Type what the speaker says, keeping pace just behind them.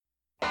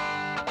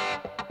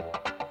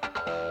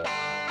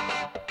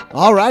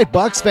All right,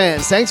 Bucks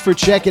fans, thanks for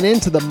checking in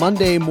to the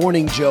Monday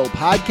Morning Joe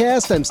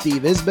podcast. I'm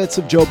Steve Isbitz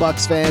of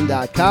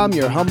JoeBucksFan.com,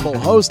 your humble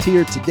host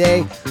here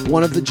today,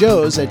 one of the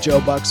Joes at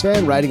Joe Bucks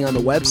Fan, writing on the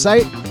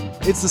website.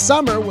 It's the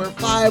summer. We're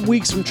 5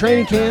 weeks from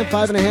training camp,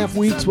 5.5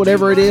 weeks,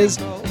 whatever it is,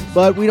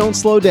 but we don't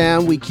slow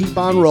down. We keep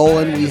on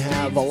rolling. We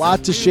have a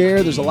lot to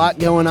share. There's a lot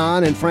going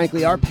on, and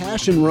frankly, our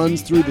passion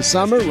runs through the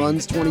summer,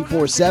 runs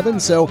 24/7,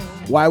 so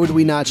why would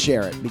we not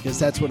share it? Because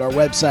that's what our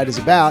website is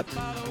about.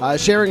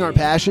 Sharing our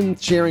passion,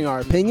 sharing our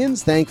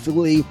opinions.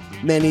 Thankfully,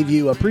 many of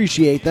you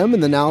appreciate them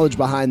and the knowledge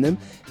behind them.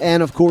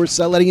 And, of course,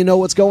 letting you know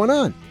what's going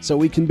on so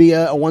we can be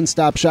a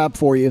one-stop shop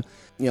for you.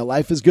 You know,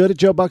 life is good at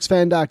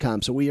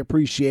JoeBucksFan.com, so we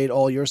appreciate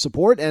all your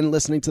support and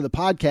listening to the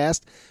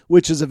podcast,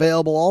 which is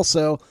available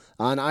also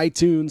on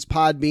iTunes,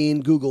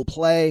 Podbean, Google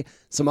Play,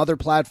 some other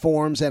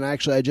platforms, and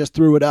actually I just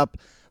threw it up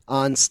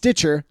on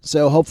Stitcher,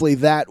 so hopefully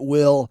that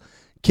will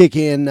kick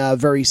in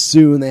very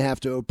soon. They have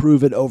to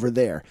approve it over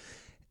there.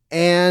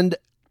 And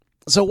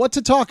so what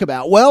to talk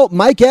about? Well,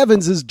 Mike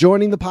Evans is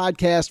joining the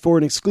podcast for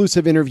an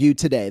exclusive interview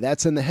today.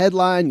 That's in the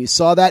headline. You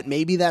saw that.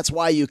 Maybe that's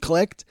why you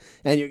clicked,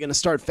 and you're going to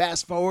start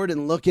fast forward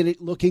and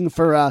looking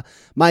for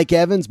Mike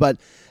Evans. But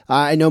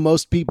I know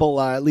most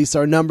people, at least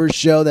our numbers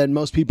show that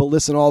most people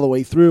listen all the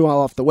way through, all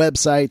off the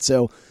website,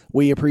 so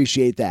we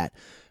appreciate that.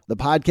 The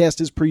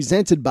podcast is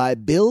presented by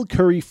Bill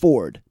Curry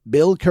Ford.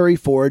 Bill Curry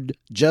Ford,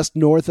 just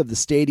north of the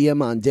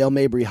stadium on Dale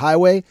Mabry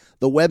Highway.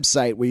 The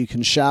website where you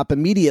can shop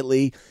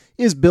immediately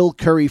is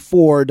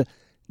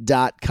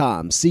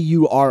BillCurryFord.com,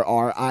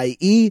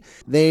 Currie.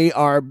 They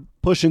are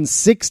pushing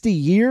 60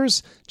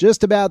 years,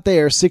 just about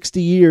there,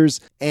 60 years,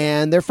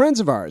 and they're friends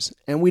of ours,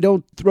 and we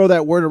don't throw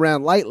that word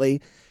around lightly.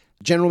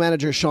 General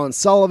Manager Sean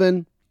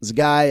Sullivan is a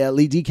guy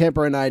Lee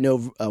DeKemper and I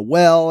know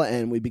well,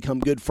 and we become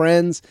good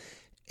friends.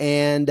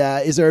 And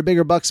is there a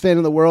bigger Bucks fan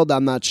in the world?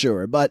 I'm not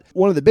sure. But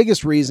one of the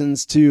biggest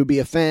reasons to be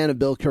a fan of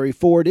Bill Curry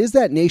Ford is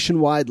that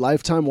nationwide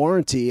lifetime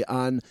warranty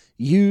on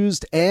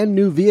used and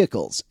new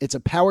vehicles. It's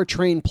a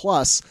powertrain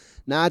plus,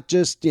 not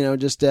just your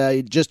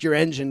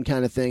engine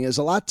kind of thing. There's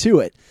a lot to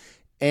it,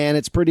 and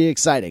it's pretty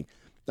exciting.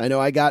 I know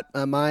I got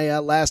my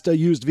last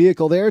used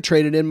vehicle there,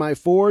 traded in my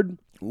Ford,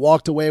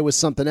 walked away with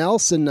something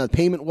else, and the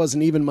payment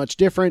wasn't even much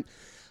different.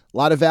 A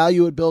lot of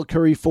value at Bill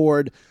Curry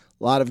Ford.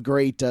 A lot of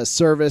great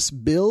service.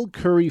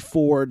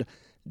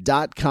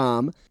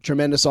 BillCurryFord.com.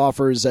 Tremendous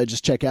offers.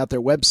 Just check out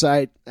their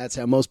website. That's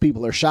how most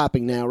people are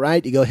shopping now,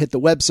 right? You go hit the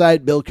website,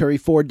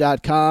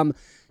 BillCurryFord.com.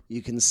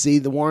 You can see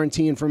the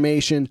warranty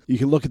information. You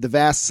can look at the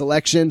vast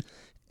selection.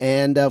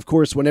 And, of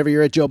course, whenever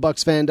you're at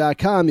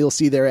JoeBucksFan.com, you'll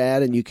see their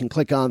ad, and you can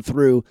click on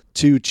through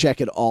to check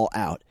it all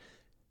out.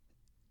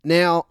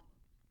 Now,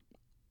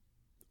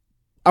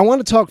 I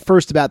want to talk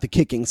first about the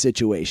kicking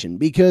situation,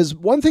 because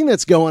one thing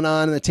that's going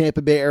on in the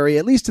Tampa Bay area,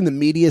 at least in the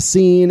media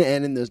scene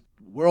and in the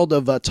world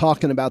of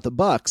talking about the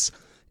Bucks,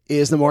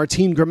 is the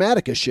Martin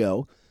Gramatica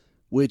show,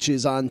 which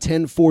is on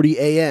 10:40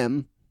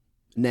 a.m.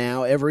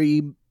 now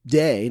every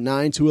day,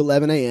 9 to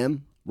 11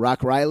 a.m.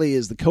 Rock Riley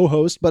is the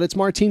co-host, but it's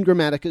Martin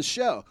Gramatica's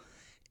show.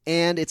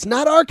 And it's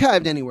not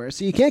archived anywhere,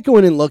 so you can't go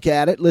in and look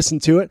at it, listen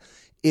to it.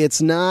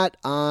 It's not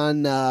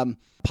on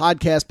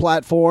podcast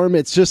platform.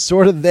 It's just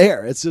sort of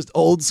there. It's just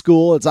old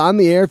school. It's on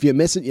the air. If you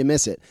miss it, you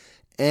miss it.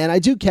 And I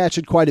do catch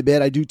it quite a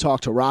bit. I do talk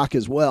to Rock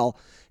as well.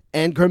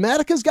 And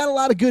Gramatica's got a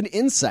lot of good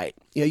insight.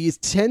 You know, you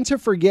tend to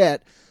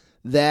forget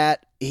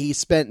that he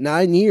spent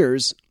 9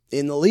 years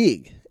in the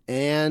league,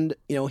 and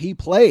he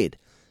played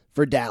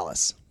for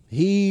Dallas.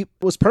 He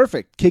was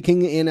perfect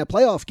kicking in a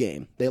playoff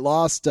game. They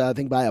lost, I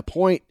think, by a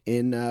point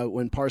in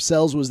when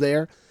Parcells was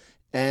there.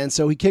 And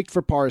so he kicked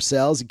for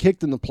Parcells. He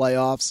kicked in the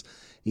playoffs.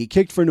 He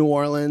kicked for New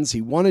Orleans. He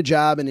won a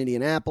job in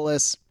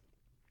Indianapolis.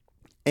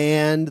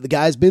 And the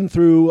guy's been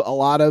through a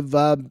lot of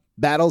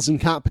battles and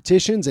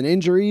competitions and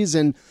injuries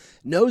and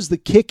knows the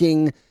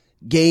kicking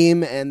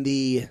game and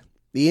the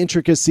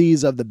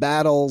intricacies of the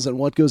battles and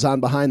what goes on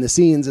behind the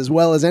scenes as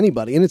well as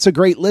anybody. And it's a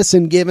great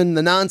listen given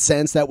the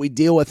nonsense that we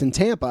deal with in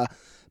Tampa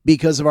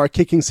because of our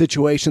kicking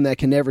situation that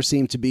can never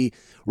seem to be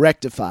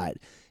rectified.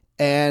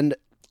 And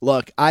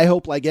look, I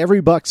hope, like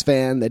every Bucks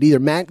fan, that either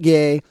Matt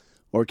Gay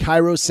or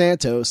Cairo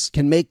Santos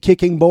can make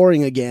kicking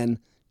boring again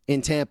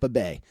in Tampa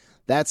Bay.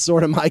 That's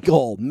sort of my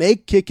goal.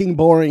 Make kicking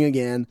boring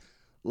again.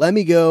 Let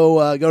me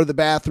go to the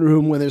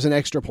bathroom when there's an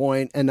extra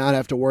point and not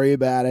have to worry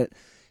about it.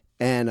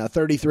 And a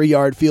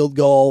 33-yard field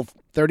goal,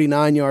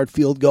 39-yard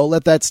field goal,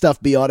 let that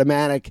stuff be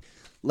automatic.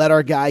 Let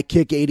our guy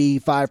kick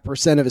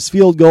 85% of his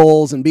field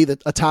goals and be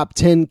a top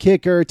 10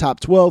 kicker, top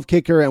 12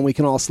 kicker, and we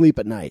can all sleep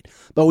at night.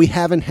 But we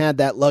haven't had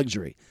that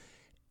luxury.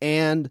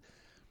 And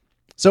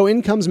so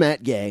in comes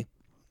Matt Gay.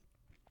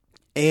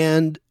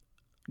 And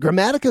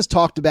Gramatica's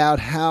talked about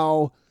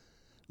how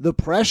the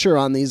pressure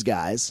on these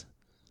guys,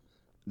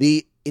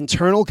 the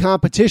internal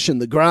competition,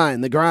 the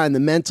grind, the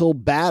mental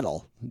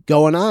battle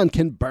going on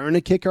can burn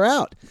a kicker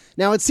out.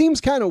 Now, it seems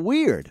kind of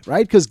weird,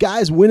 right? Because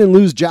guys win and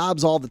lose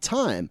jobs all the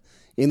time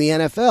in the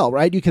NFL,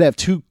 right? You could have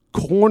two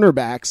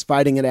cornerbacks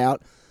fighting it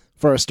out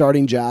for a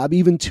starting job,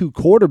 even two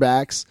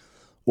quarterbacks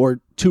or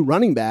two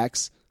running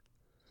backs.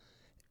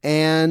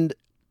 And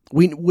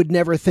we would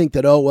never think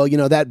that,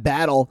 that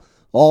battle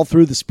all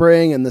through the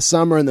spring and the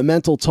summer and the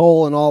mental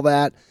toll and all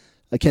that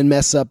can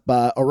mess up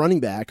a running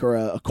back or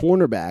a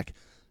cornerback.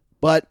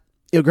 But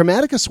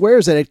Grammatica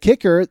swears that at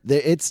kicker,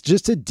 it's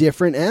just a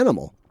different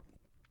animal.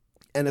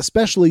 And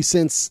especially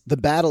since the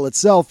battle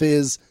itself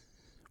is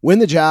win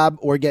the job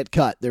or get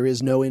cut. There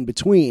is no in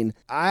between.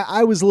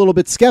 I was a little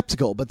bit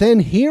skeptical, but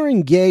then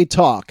hearing Gay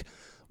talk,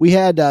 we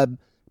had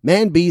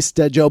Man Beast,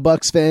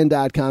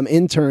 JoeBucksFan.com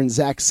intern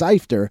Zach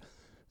Seifter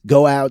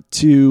go out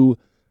to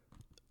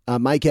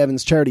Mike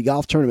Evans' charity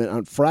golf tournament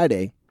on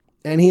Friday,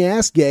 and he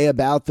asked Gay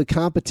about the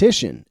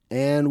competition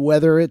and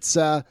whether it's,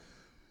 is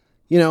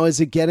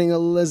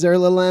there a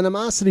little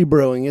animosity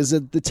brewing? Is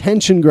it the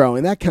tension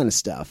growing? That kind of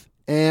stuff.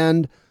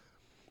 And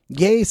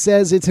Gay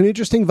says it's an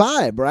interesting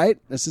vibe, right?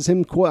 This is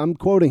him. I'm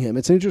quoting him.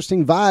 It's an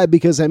interesting vibe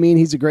because,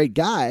 he's a great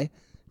guy.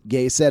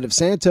 Gay said of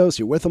Santos,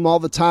 you're with him all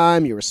the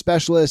time. You're a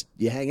specialist.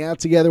 You hang out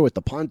together with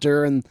the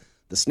punter and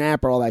the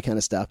snapper, all that kind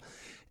of stuff.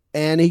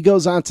 And he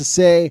goes on to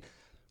say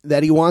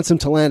that he wants him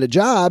to land a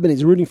job and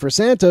he's rooting for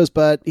Santos,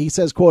 but he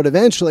says, quote,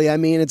 eventually,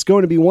 it's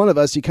going to be one of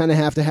us. You kind of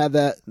have to have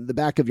that in the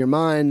back of your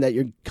mind that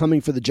you're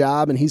coming for the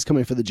job and he's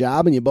coming for the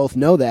job, and you both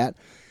know that.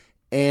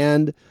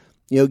 And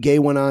Gay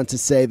went on to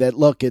say that,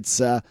 look, it's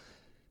going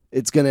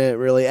to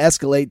really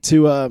escalate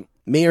to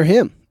me or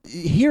him.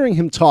 Hearing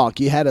him talk,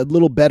 you had a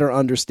little better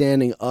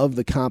understanding of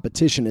the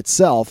competition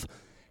itself,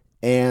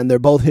 and they're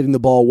both hitting the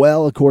ball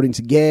well, according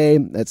to Gay.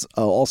 That's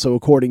also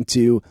according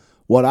to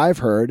what I've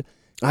heard.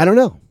 I don't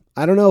know.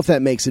 I don't know if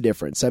that makes a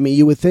difference.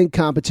 You would think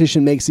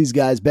competition makes these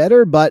guys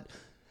better, but,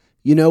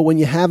 when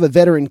you have a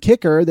veteran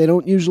kicker, they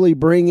don't usually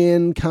bring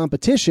in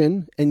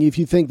competition, and if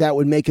you think that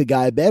would make a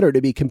guy better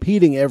to be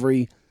competing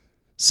every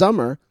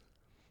summer,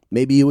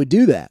 maybe you would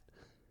do that.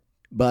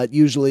 But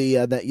usually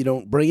that you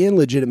don't bring in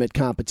legitimate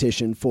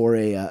competition for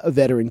a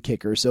veteran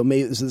kicker. So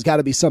maybe there's got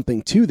to be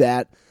something to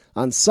that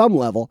on some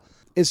level.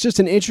 It's just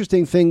an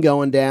interesting thing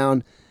going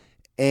down.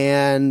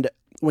 And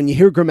when you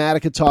hear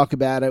Grammatica talk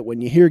about it,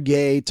 when you hear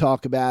Gay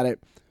talk about it,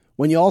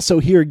 when you also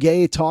hear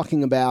Gay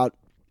talking about,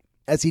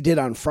 as he did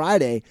on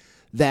Friday,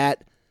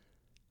 that,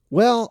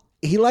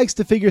 he likes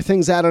to figure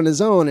things out on his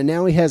own, and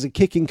now he has a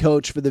kicking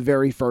coach for the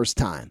very first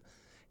time.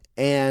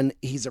 And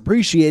he's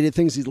appreciated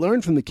things he's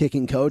learned from the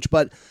kicking coach,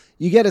 but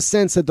you get a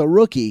sense that the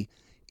rookie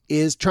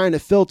is trying to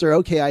filter,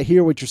 okay, I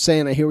hear what you're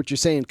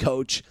saying,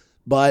 coach,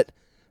 but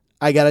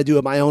I got to do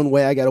it my own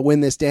way. I got to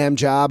win this damn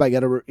job. I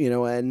got to,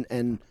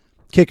 and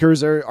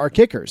kickers are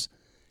kickers.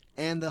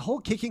 And the whole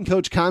kicking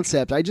coach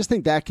concept, I just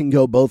think that can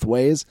go both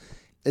ways.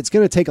 It's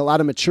going to take a lot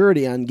of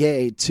maturity on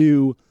Gay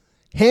to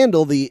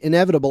handle the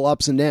inevitable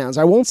ups and downs.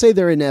 I won't say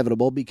they're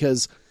inevitable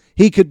because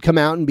he could come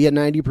out and be a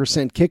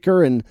 90%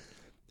 kicker and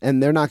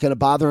they're not going to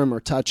bother him or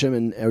touch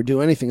him or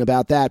do anything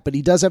about that. But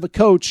he does have a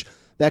coach.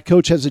 That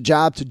coach has a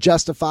job to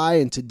justify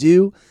and to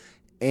do.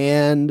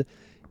 And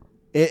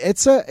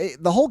the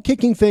whole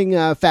kicking thing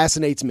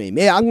fascinates me.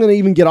 I'm going to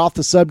even get off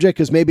the subject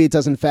because maybe it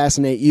doesn't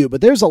fascinate you.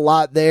 But there's a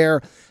lot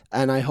there,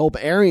 and I hope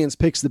Arians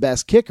picks the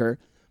best kicker,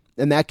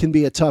 and that can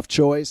be a tough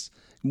choice.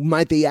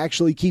 Might they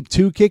actually keep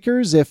two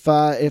kickers if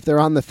they're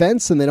on the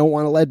fence and they don't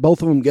want to let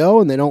both of them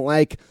go and they don't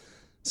like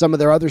some of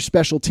their other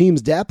special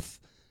teams' depth?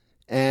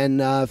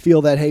 And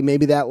feel that, hey,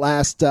 maybe that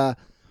last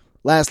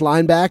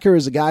linebacker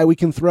is a guy we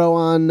can throw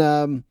on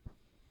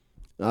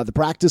the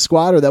practice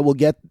squad, or that we'll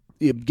get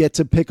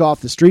to pick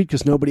off the street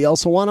because nobody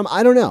else will want him.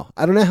 I don't know.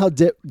 I don't know how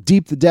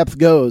deep the depth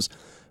goes,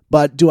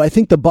 but do I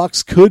think the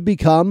Bucs could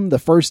become the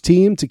first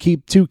team to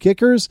keep two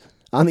kickers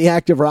on the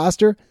active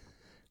roster?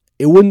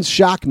 It wouldn't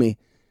shock me.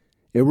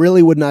 It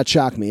really would not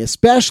shock me,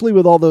 especially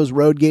with all those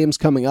road games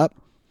coming up.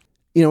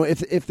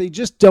 If they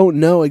just don't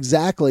know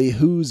exactly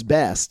who's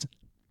best,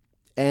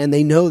 and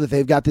they know that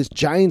they've got this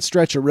giant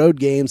stretch of road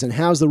games, and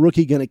how's the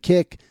rookie going to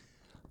kick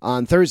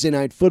on Thursday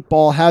Night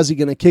Football? How's he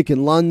going to kick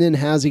in London?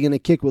 How's he going to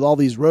kick with all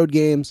these road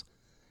games?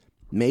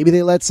 Maybe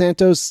they let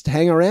Santos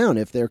hang around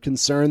if they're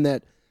concerned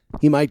that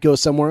he might go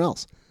somewhere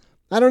else.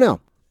 I don't know.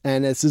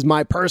 And this is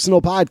my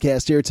personal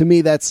podcast here. To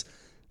me, that's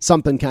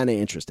something kind of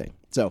interesting.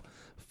 So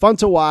fun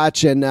to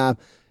watch, and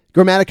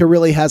Grammatica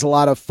really has a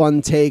lot of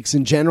fun takes.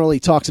 In general, he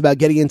talks about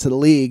getting into the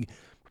league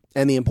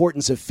and the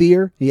importance of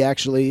fear. He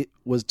actually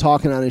was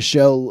talking on his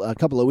show a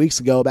couple of weeks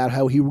ago about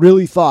how he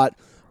really thought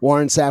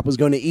Warren Sapp was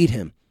going to eat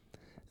him,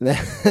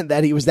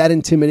 that he was that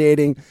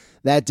intimidating,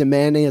 that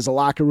demanding as a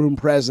locker room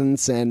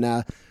presence,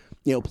 and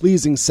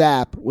pleasing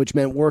Sapp, which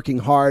meant working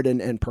hard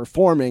and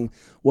performing,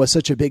 was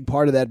such a big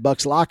part of that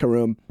Bucs locker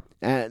room.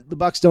 And the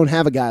Bucs don't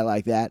have a guy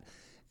like that.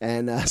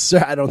 And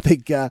so I don't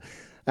think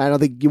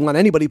you want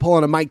anybody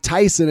pulling a Mike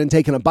Tyson and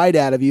taking a bite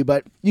out of you,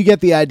 but you get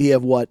the idea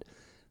of what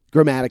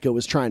Grammatica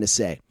was trying to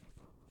say.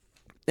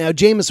 Now,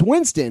 Jameis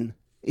Winston,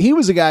 he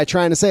was a guy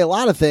trying to say a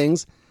lot of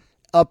things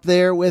up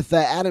there with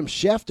Adam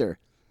Schefter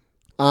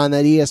on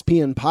that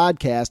ESPN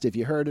podcast, if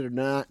you heard it or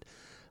not.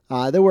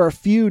 There were a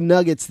few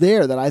nuggets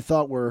there that I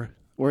thought were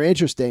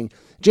interesting.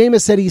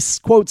 Jameis said he's,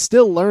 quote,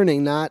 still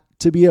learning not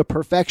to be a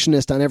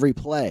perfectionist on every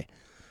play.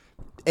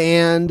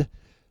 And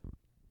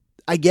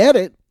I get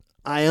it.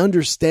 I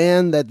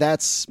understand that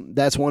that's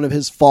one of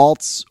his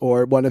faults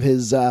or one of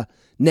his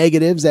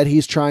negatives that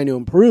he's trying to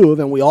improve,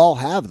 and we all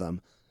have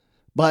them.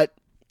 But,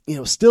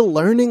 still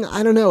learning,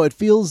 I don't know. It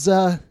feels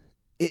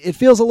it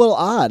feels a little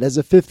odd as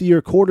a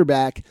fifth-year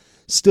quarterback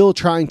still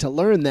trying to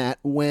learn that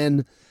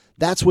when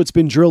that's what's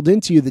been drilled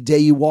into you the day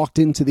you walked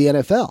into the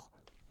NFL.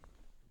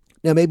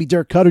 Now, maybe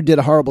Dirk Cutter did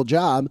a horrible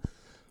job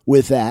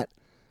with that,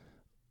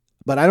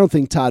 but I don't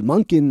think Todd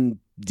Monken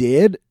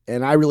did,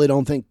 and I really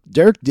don't think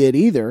Dirk did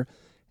either.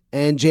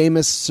 And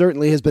Jameis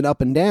certainly has been up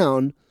and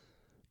down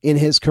in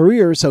his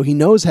career, so he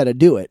knows how to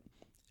do it.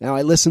 Now,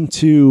 I listened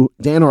to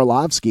Dan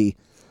Orlovsky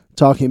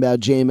talking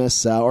about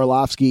Jameis.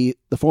 Orlovsky,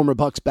 the former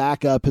Bucs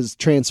backup, has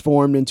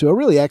transformed into a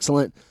really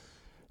excellent,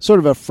 sort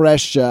of a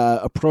fresh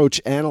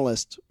approach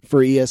analyst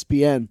for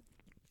ESPN.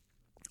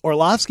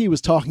 Orlovsky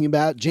was talking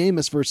about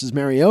Jameis versus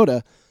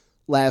Mariota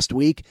last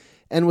week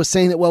and was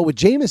saying that, well, with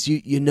Jameis,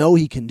 you know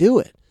he can do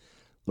it,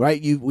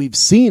 right? We've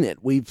seen it.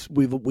 We've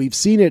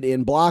seen it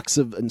in blocks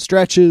and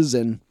stretches,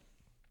 and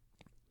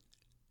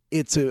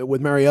it's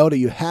with Mariota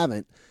you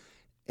haven't,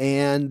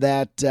 and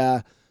that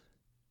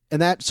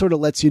sort of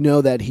lets you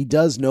know that he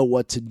does know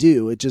what to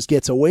do. It just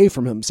gets away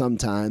from him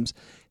sometimes,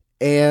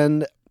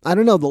 and I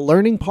don't know, the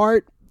learning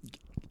part.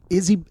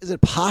 Is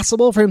it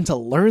possible for him to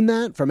learn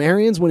that from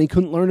Arians when he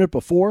couldn't learn it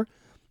before?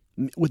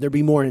 Would there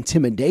be more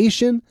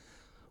intimidation?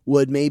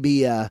 Would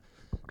maybe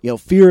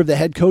fear of the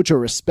head coach or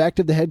respect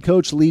of the head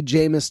coach lead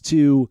Jameis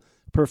to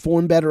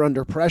perform better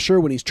under pressure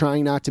when he's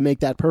trying not to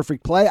make that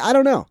perfect play? I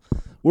don't know.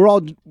 We're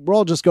all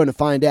just going to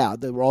find out.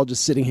 That we're all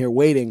just sitting here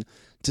waiting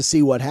to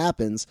see what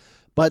happens.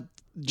 But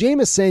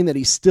Jameis saying that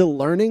he's still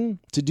learning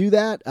to do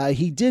that.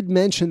 He did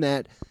mention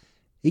that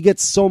he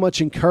gets so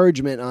much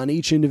encouragement on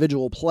each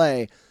individual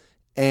play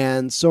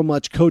and so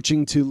much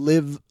coaching to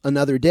live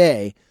another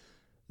day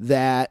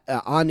that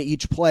on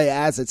each play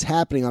as it's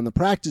happening on the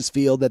practice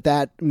field,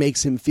 that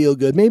makes him feel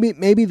good.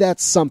 Maybe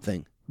that's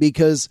something,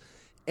 because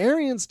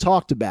Arians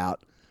talked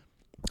about,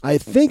 I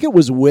think it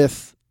was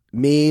with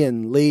me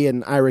and Lee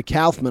and Ira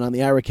Kaufman on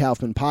the Ira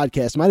Kaufman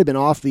podcast. It might have been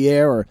off the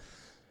air, or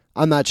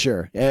I'm not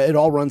sure. It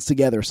all runs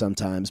together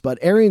sometimes. But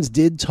Arians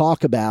did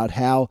talk about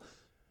how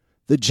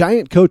the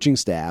Giant coaching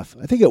staff,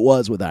 I think it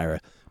was with Ira,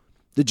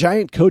 the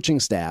Giant coaching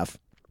staff,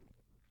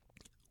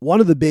 one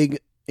of the big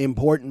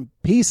important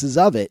pieces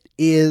of it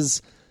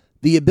is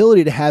the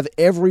ability to have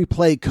every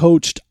play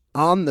coached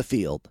on the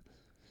field,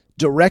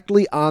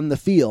 directly on the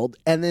field,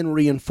 and then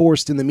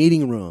reinforced in the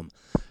meeting room,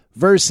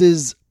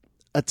 versus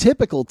a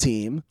typical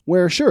team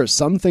where, sure,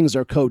 some things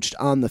are coached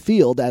on the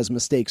field as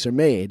mistakes are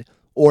made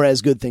or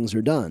as good things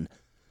are done.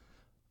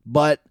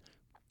 But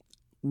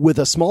with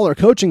a smaller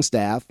coaching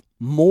staff,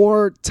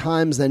 more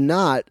times than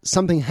not,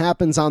 something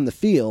happens on the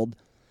field,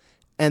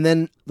 and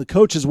then the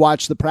coaches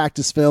watch the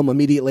practice film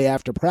immediately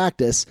after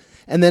practice,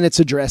 and then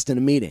it's addressed in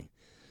a meeting.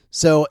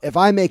 So if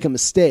I make a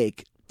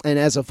mistake, and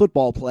as a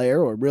football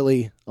player, or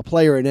really a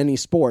player in any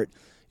sport,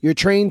 you're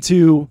trained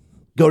to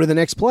go to the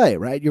next play,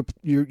 right?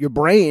 Your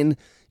brain,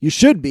 you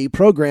should be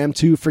programmed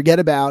to forget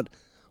about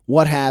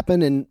what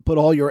happened and put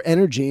all your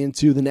energy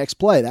into the next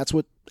play. That's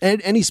what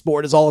any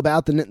sport is all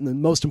about. The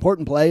most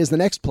important play is the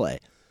next play.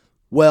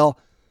 Well,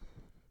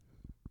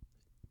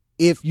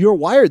 if you're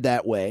wired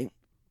that way,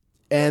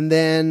 and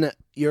then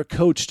you're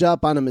coached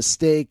up on a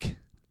mistake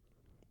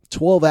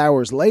 12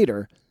 hours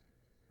later,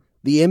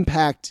 the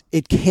impact,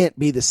 it can't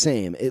be the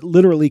same. It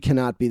literally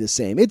cannot be the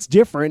same. It's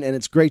different, and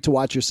it's great to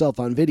watch yourself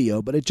on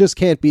video, but it just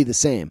can't be the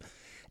same.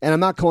 And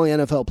I'm not calling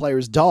NFL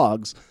players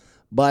dogs,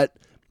 but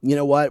you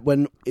know what?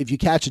 If you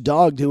catch a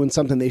dog doing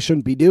something they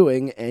shouldn't be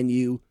doing, and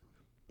you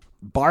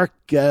bark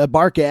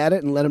at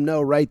it and let them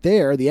know right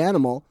there, the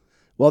animal,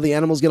 well, the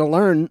animal's going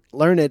to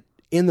learn it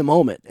in the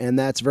moment, and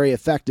that's very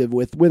effective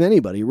with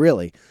anybody,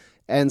 really.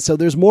 And so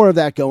there's more of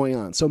that going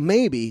on. So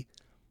maybe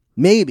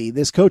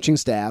this coaching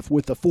staff,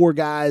 with the four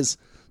guys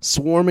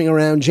swarming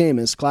around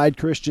Jameis, Clyde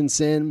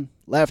Christensen,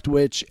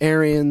 Leftwich,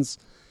 Arians,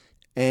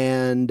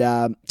 and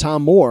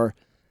Tom Moore,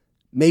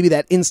 maybe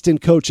that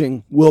instant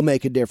coaching will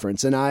make a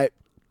difference. And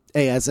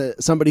as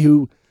somebody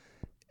who,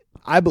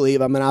 I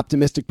believe I'm an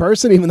optimistic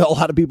person, even though a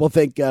lot of people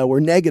think we're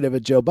negative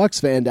at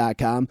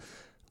JoeBucksFan.com,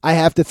 I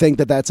have to think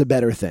that that's a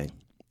better thing.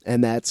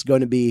 And that's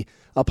going to be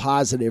a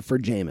positive for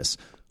Jameis,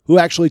 who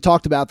actually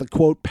talked about the,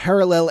 quote,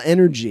 parallel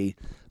energy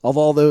of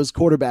all those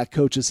quarterback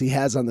coaches he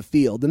has on the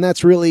field. And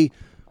that's really,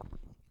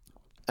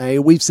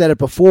 we've said it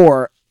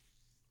before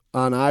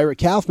on Ira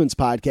Kaufman's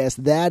podcast,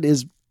 that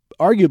is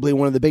arguably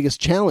one of the biggest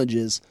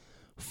challenges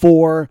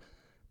for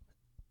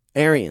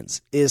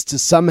Arians, is to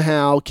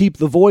somehow keep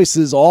the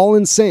voices all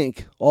in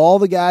sync, all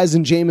the guys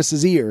in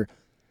Jameis's ear,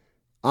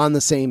 on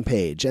the same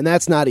page. And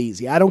that's not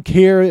easy. I don't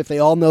care if they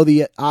all know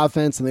the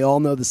offense and they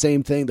all know the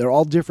same thing. They're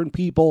all different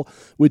people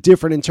with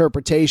different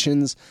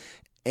interpretations,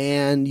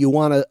 and you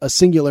want a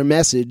singular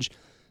message.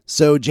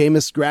 So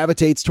Jameis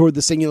gravitates toward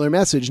the singular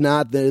message,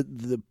 not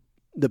the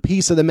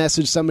piece of the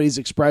message somebody's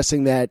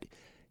expressing that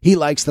he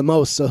likes the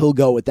most, so he'll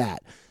go with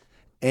that.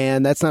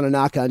 And that's not a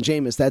knock on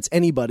Jameis. That's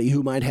anybody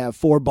who might have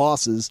four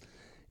bosses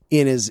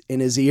in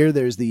his ear.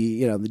 There's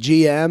the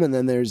GM, and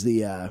then there's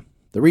the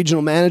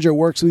regional manager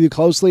works with you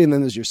closely, and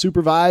then there's your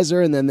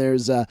supervisor, and then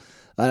there's a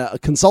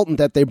consultant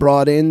that they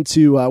brought in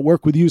to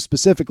work with you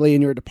specifically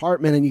in your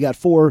department, and you got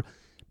 4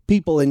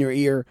 people in your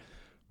ear.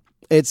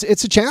 It's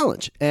a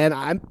challenge, and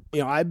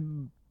I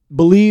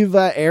believe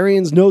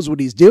Arians knows what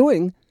he's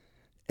doing,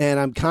 and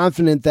I'm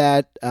confident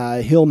that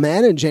he'll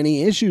manage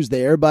any issues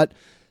there, but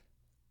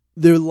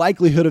the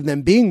likelihood of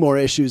them being more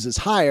issues is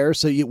higher.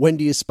 So when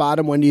do you spot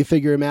him? When do you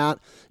figure him out?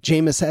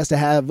 Jameis has to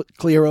have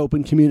clear,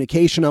 open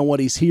communication on what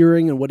he's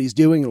hearing and what he's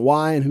doing and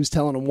why and who's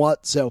telling him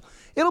what. So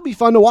it'll be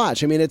fun to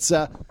watch. I mean, it's,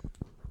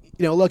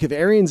 look, if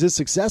Arians is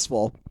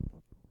successful,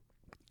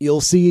 you'll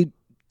see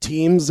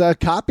teams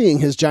copying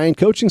his giant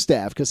coaching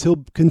staff because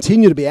he'll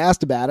continue to be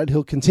asked about it.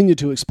 He'll continue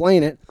to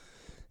explain it.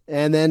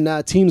 And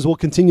then teams will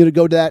continue to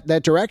go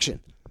that direction.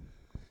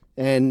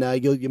 And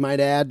you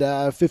might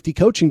add 50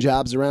 coaching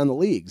jobs around the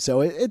league.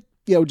 So it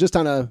just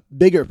on a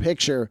bigger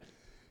picture,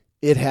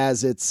 it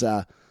has its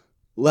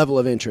level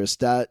of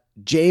interest.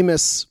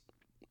 Jameis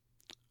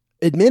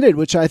admitted,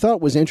 which I thought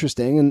was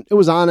interesting, and it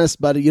was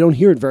honest, but you don't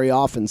hear it very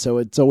often, so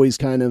it's always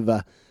kind of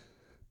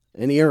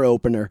an ear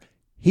opener.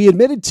 He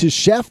admitted to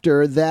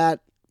Schefter that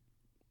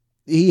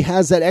he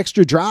has that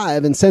extra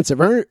drive and sense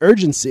of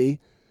urgency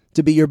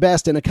to be your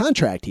best in a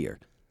contract year.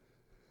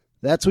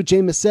 That's what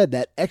Jameis said,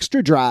 that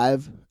extra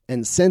drive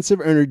and sense of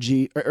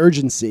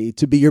urgency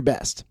to be your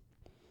best.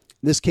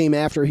 This came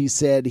after he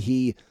said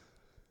he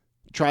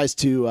tries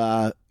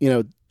to,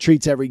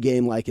 treats every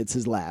game like it's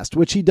his last,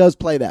 which he does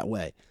play that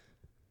way.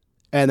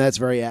 And that's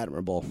very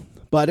admirable.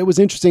 But it was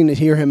interesting to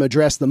hear him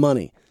address the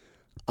money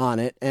on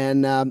it.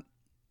 And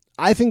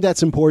I think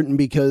that's important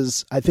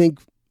because I think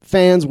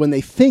fans, when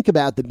they think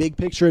about the big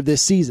picture of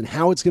this season,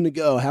 how it's going to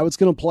go, how it's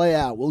going to play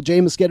out, will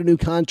Jameis get a new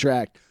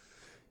contract?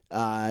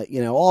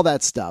 All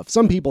that stuff.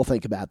 Some people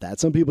think about that.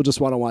 Some people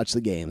just want to watch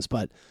the games.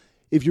 But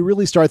if you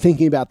really start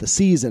thinking about the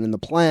season and the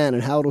plan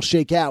and how it'll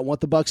shake out, what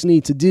the Bucs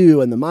need to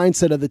do and the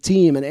mindset of the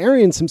team, and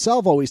Arians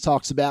himself always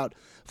talks about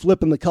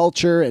flipping the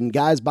culture and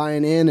guys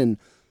buying in and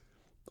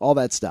all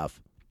that stuff.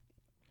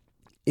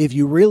 If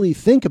you really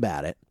think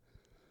about it,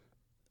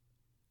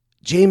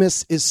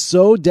 Jameis is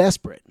so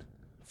desperate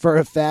for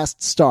a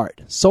fast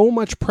start. So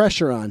much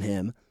pressure on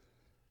him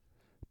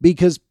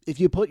because if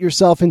you put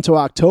yourself into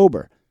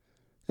October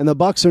and the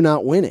Bucs are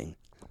not winning,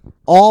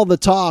 all the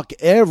talk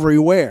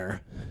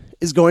everywhere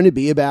is going to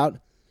be about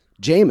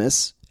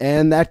Jameis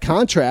and that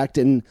contract,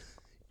 and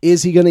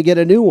is he going to get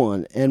a new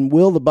one? And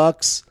will the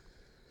Bucs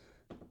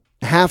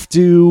have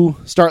to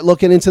start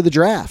looking into the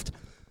draft?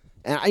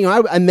 And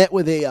I met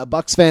with a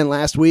Bucs fan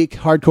last week,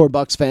 hardcore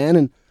Bucs fan,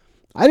 and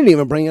I didn't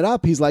even bring it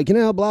up. He's like,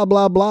 blah,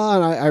 blah, blah,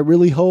 and I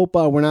really hope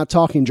we're not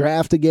talking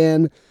draft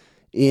again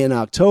in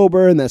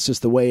October, and that's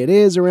just the way it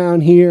is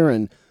around here.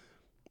 And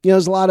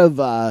there's a lot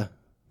of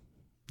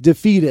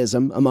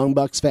defeatism among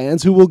Bucs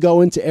fans who will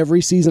go into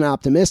every season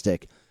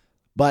optimistic.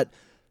 But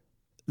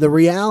the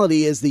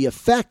reality is the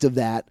effect of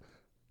that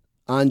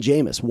on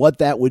Jameis, what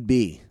that would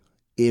be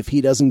if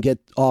he doesn't get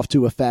off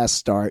to a fast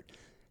start,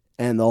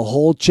 and the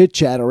whole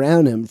chit-chat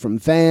around him from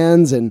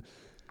fans and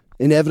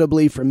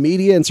inevitably from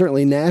media and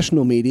certainly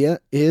national media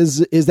is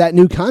that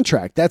new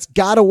contract. That's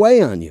got to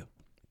weigh on you.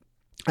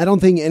 I don't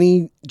think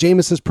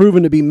Jameis has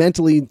proven to be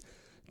mentally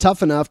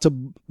tough enough to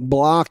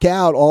block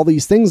out all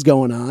these things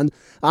going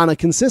on a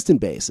consistent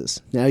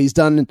basis. Now, he's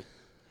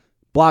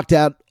blocked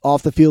out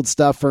off the field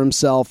stuff for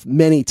himself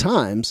many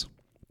times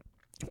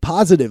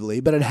positively,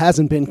 but it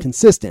hasn't been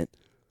consistent.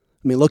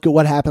 I mean, look at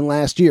what happened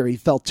last year. He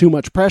felt too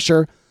much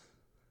pressure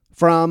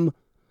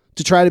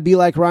to try to be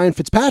like Ryan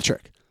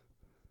Fitzpatrick.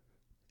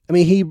 I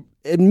mean, he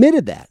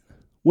admitted that.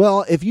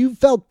 Well, if you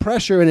felt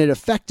pressure and it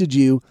affected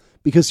you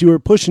because you were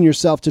pushing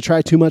yourself to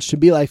try too much to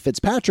be like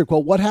Fitzpatrick,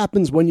 well, what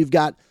happens when you've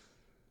got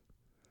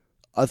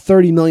a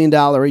 $30 million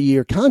a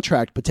year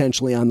contract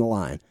potentially on the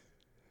line?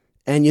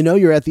 And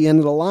you're at the end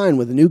of the line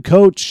with a new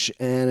coach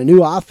and a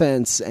new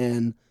offense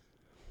and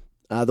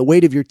the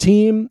weight of your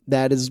team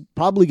that is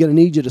probably going to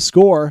need you to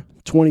score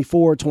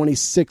 24,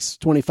 26,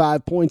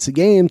 25 points a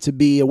game to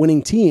be a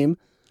winning team.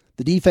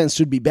 The defense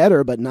should be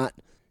better, but not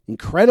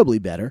incredibly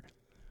better.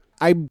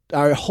 I'm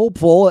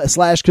hopeful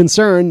 /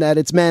 concerned that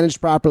it's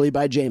managed properly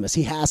by Jameis.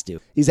 He has to.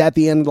 He's at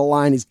the end of the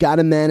line. He's got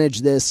to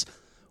manage this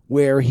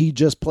where he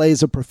just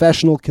plays a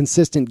professional,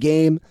 consistent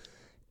game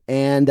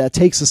and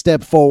takes a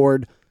step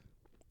forward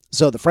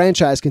so the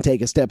franchise can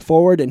take a step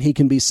forward and he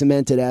can be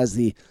cemented as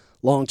the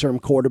long-term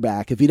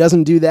quarterback. If he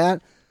doesn't do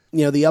that,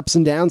 the ups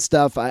and downs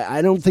stuff,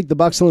 I don't think the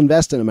Bucs will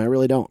invest in him. I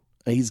really don't.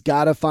 He's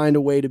got to find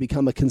a way to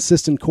become a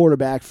consistent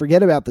quarterback.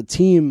 Forget about the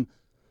team's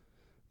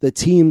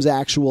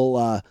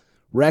actual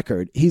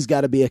record. He's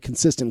got to be a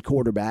consistent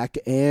quarterback,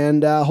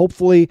 and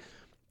hopefully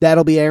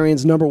that'll be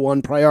Arians' number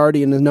one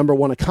priority and his number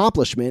one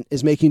accomplishment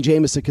is making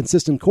Jameis a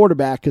consistent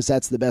quarterback because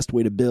that's the best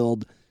way to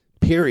build,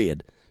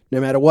 period. No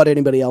matter what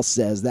anybody else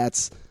says,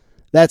 that's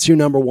your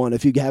number one.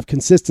 If you have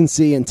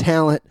consistency and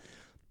talent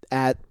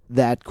at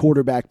that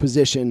quarterback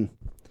position,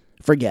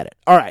 forget it.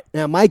 All right,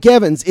 now Mike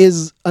Evans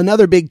is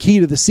another big key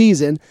to the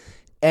season,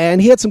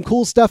 And he had some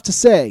cool stuff to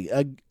say.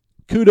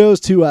 Kudos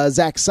to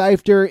Zach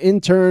Seifter,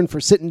 intern, for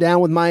sitting down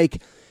with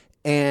Mike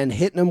and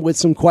hitting him with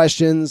some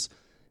questions.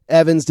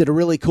 Evans did a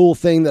really cool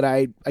thing that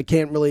I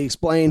can't really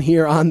explain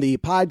here on the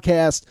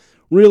podcast.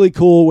 Really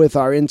cool with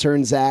our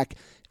intern, Zach.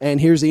 And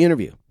here's the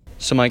interview.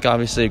 So, Mike,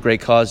 obviously a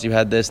great cause. You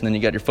had this, and then you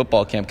got your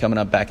football camp coming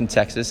up back in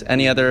Texas.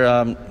 Any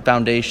other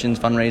foundations,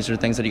 fundraiser,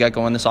 things that you got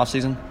going this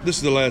offseason? This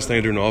is the last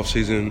thing during the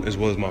offseason, as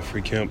well as my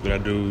free camp that I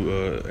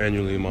do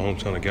annually in my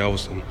hometown of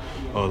Galveston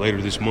later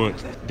this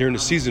month. During the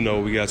season,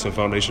 though, we got some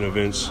foundation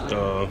events.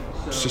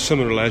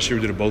 Similar to last year,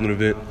 we did a bowling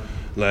event.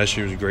 Last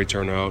year was a great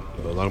turnout.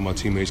 A lot of my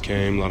teammates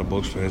came. A lot of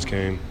Bucs fans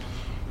came.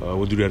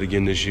 We'll do that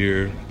again this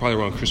year, probably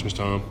around Christmas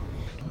time.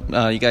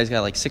 You guys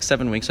got like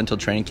 6-7 weeks until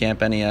training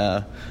camp. Any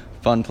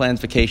fun plans,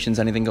 vacations,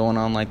 anything going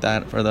on like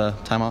that for the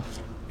time off?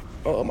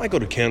 I might go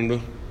to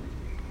Canada.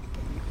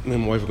 Me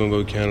and my wife are going to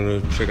go to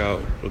Canada, check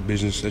out a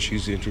business that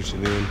she's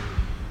interested in,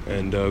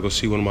 and go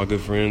see one of my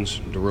good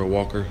friends, Darrell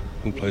Walker,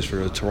 who plays for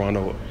the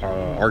Toronto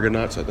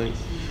Argonauts, I think.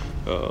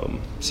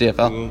 CFL?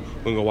 We're going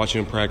to go watch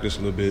him practice a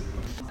little bit.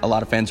 A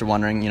lot of fans are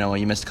wondering,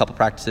 you missed a couple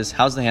practices.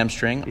 How's the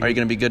hamstring? Are you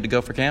going to be good to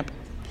go for camp?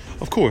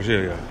 Of course,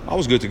 yeah. I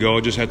was good to go.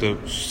 I just had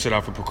to sit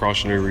out for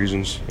precautionary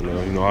reasons.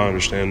 I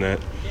understand that.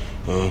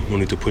 I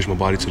need to push my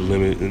body to the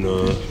limit and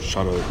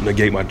try to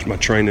negate my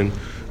training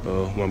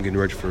when I'm getting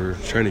ready for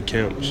training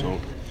camp. So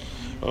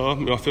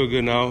I feel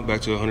good now,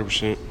 back to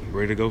 100%,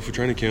 ready to go for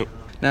training camp.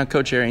 Now,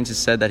 Coach Arians has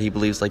said that he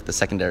believes the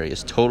secondary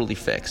is totally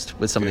fixed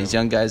with some of these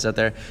young guys out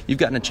there. You've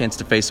gotten a chance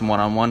to face them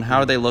one-on-one. How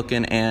are they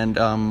looking,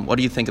 and what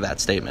do you think of that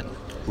statement?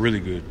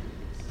 Really good.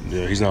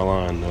 Yeah, he's not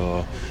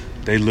lying.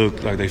 They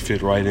look like they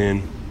fit right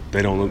in.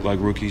 They don't look like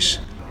rookies.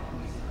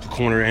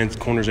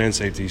 Corners and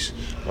safeties.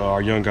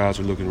 Our young guys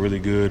are looking really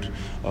good.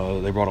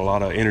 They brought a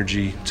lot of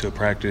energy to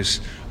practice,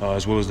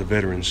 as well as the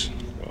veterans.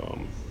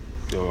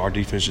 Our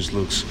defense just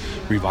looks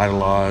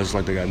revitalized,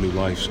 like they got new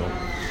life. So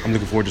I'm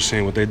looking forward to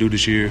seeing what they do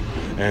this year,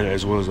 and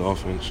as well as the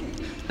offense.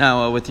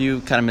 Now, with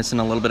you kind of missing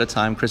a little bit of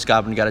time, Chris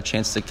Godwin got a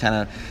chance to kind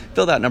of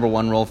fill that number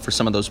one role for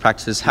some of those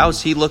practices.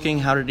 How's he looking?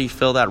 How did he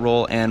fill that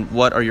role? And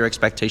what are your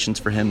expectations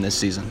for him this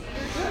season?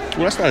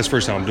 Well, that's not his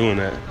first time doing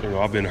that.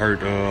 I've been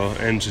hurt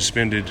and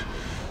suspended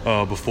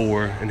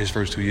before in his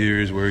first 2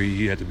 years, where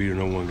he had to be the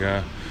number one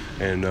guy.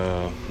 And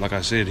like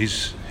I said,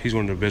 he's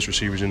one of the best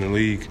receivers in the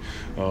league,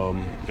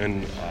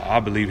 and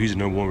I believe he's the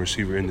number one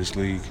receiver in this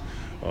league.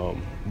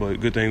 But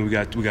good thing we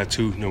got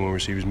two number one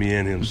receivers, me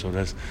and him, so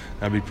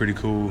that'd be pretty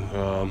cool.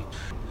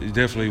 He's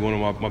definitely one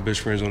of my best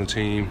friends on the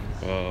team.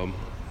 I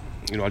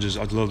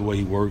love the way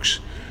he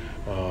works.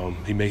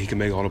 He can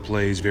make all the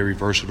plays, very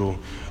versatile.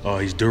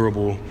 He's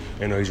durable,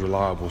 and he's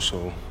reliable.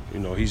 So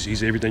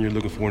he's everything you're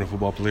looking for in a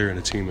football player and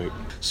a teammate.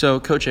 So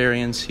Coach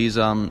Arians, he's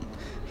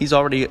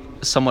already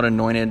somewhat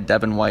anointed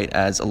Devin White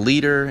as a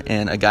leader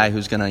and a guy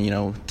who's going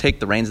to take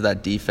the reins of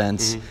that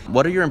defense. Mm-hmm.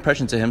 What are your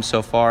impressions of him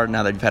so far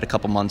now that you've had a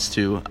couple months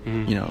to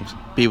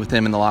be with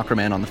him in the locker room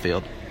and on the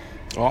field?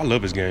 Oh, I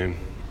love his game.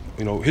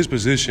 His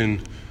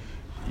position,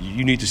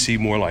 you need to see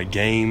more like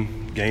game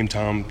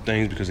time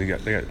things, because the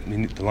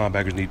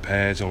linebackers need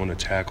pads on the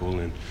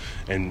tackle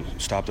and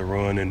stop the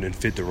run and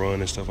fit the run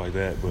and stuff like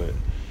that. But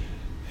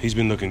he's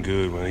been looking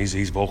good, man.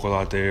 He's vocal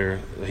out there.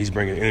 He's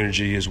bringing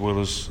energy, as well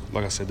as,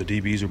 like I said, the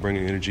DBs are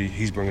bringing energy.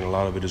 He's bringing a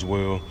lot of it as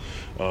well.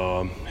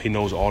 He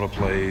knows all the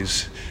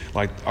plays.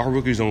 Like, our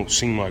rookies don't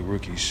seem like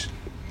rookies.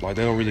 Like,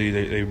 they don't really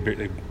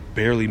they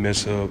barely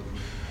mess up,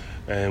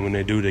 and when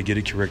they do, they get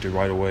it corrected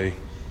right away.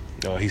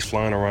 He's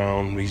flying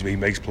around. He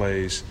makes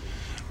plays.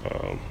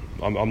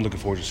 I'm looking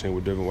forward to seeing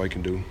what Devin White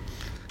can do.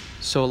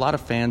 So a lot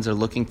of fans are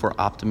looking for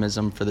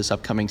optimism for this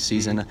upcoming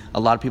season. Mm-hmm. A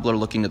lot of people are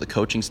looking to the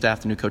coaching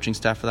staff, the new coaching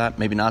staff for that.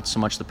 Maybe not so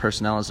much the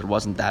personnel, as there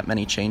wasn't that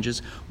many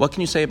changes. What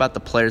can you say about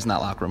the players in that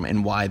locker room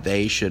and why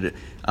they should,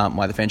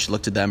 why the fans should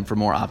look to them for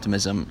more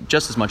optimism,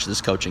 just as much as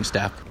this coaching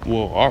staff?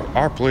 Well,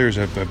 our players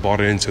have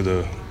bought into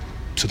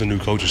the new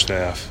coaching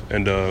staff,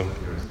 and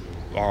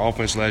our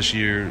offense last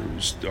year,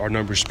 our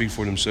numbers speak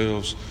for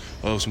themselves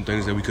of some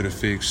things that we could have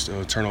fixed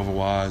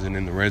turnover-wise and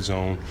in the red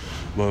zone.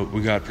 But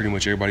we got pretty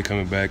much everybody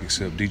coming back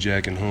except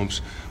D-Jack and Humps.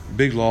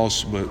 Big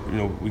loss, but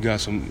we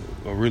got a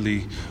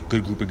really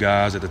good group of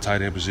guys at the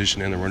tight end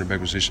position and the running back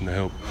position to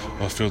help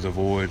fill the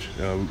void.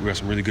 We got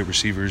some really good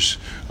receivers,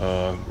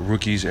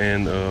 rookies,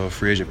 and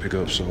free agent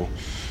pickups. So,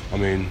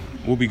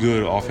 we'll be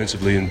good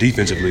offensively and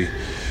defensively.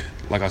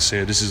 Like I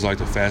said, this is like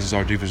the fastest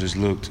our defense has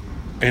looked.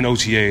 And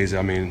OTAs,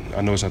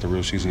 I know it's not the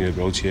real season yet,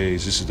 but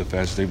OTAs, this is the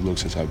fastest they've looked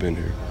since I've been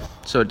here.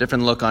 So a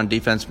different look on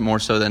defense more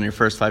so than your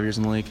first 5 years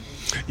in the league?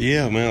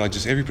 Yeah, man, like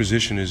just every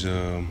position is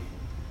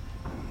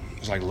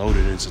it's like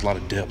loaded. It's a lot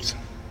of depth.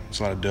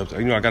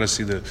 We obviously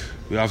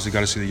got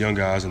to see the young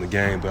guys in the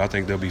game, but I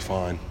think they'll be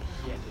fine.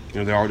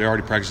 They're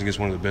already practicing against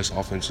one of the best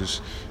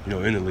offenses, in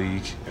the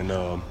league. And,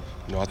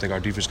 I think our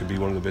defense could be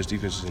one of the best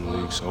defenses in the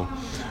league. So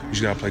we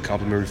just got to play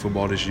complimentary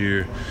football this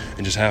year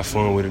and just have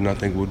fun with it, and I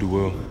think we'll do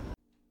well.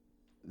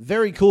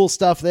 Very cool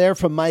stuff there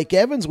from Mike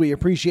Evans. We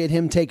appreciate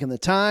him taking the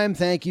time.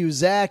 Thank you,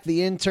 Zach,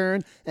 the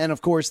intern. And,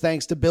 of course,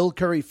 thanks to Bill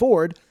Curry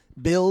Ford,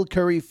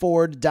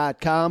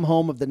 BillCurryFord.com,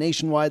 home of the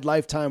nationwide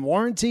lifetime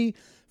warranty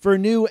for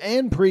new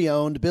and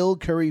pre-owned.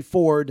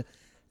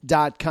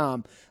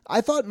 BillCurryFord.com.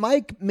 I thought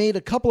Mike made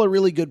a couple of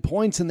really good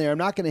points in there. I'm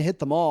not going to hit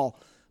them all,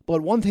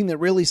 but one thing that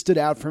really stood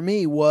out for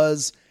me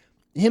was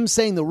him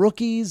saying the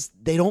rookies,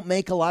 they don't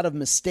make a lot of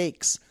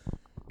mistakes.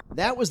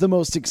 That was the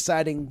most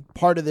exciting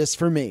part of this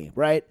for me,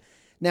 right?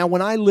 Now,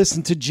 when I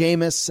listen to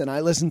Jameis and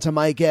I listen to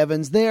Mike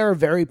Evans, they're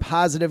very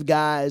positive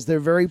guys. They're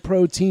very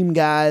pro-team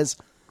guys.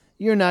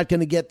 You're not going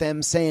to get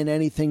them saying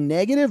anything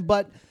negative,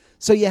 but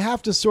so you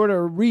have to sort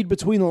of read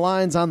between the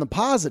lines on the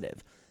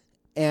positive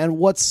and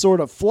what's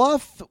sort of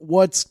fluff,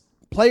 what's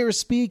player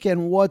speak,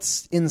 and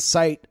what's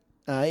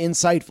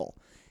insightful.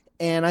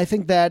 And I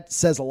think that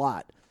says a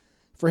lot.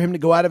 For him to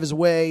go out of his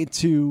way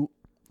to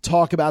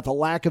talk about the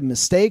lack of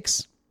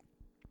mistakes,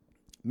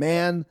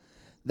 man,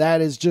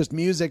 that is just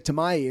music to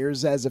my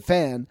ears as a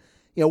fan.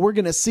 You know, we're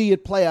going to see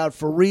it play out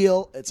for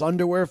real. It's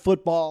underwear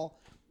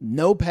football.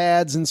 No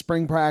pads in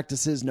spring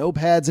practices, no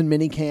pads in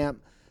minicamp,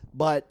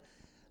 but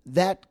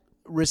that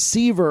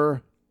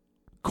receiver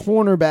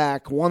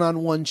cornerback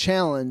one-on-one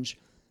challenge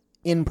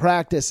in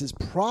practice is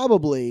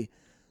probably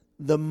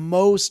the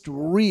most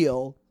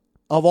real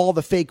of all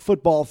the fake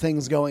football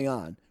things going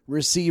on.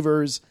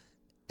 Receivers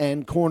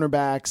and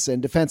cornerbacks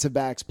and defensive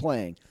backs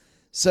playing.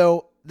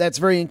 So that's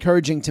very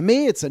encouraging to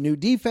me. It's a new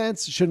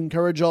defense. It should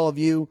encourage all of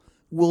you.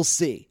 We'll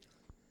see.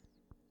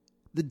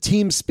 The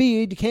team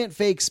speed, you can't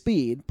fake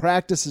speed.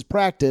 Practice is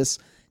practice.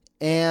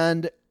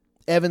 And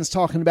Evans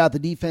talking about the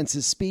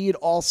defense's speed,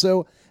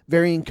 also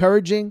very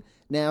encouraging.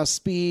 Now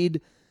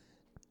speed,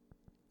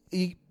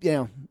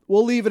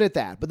 we'll leave it at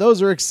that. But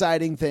those are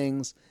exciting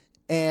things.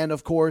 And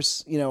of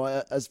course,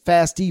 a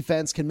fast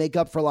defense can make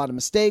up for a lot of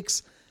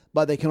mistakes,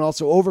 but they can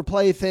also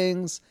overplay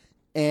things.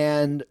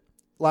 And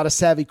a lot of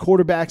savvy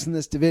quarterbacks in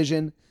this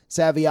division,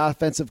 savvy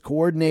offensive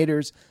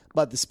coordinators.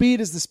 But the speed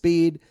is the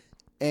speed.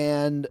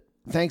 And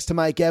thanks to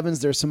Mike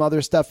Evans, there's some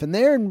other stuff in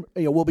there, and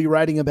we'll be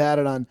writing about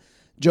it on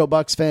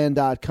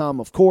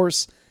JoeBucksFan.com, of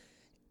course.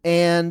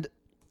 And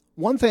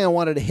one thing I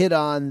wanted to hit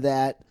on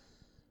that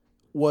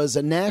was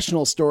a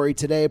national story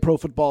today.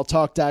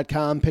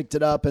 ProFootballTalk.com picked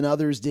it up, and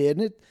others did.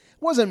 And it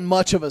wasn't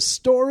much of a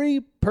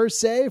story, per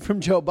se,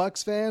 from Joe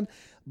Bucks fan,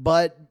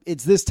 but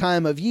it's this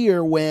time of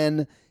year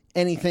when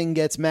anything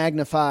gets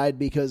magnified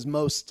because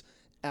most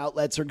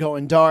outlets are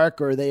going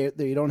dark or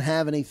they don't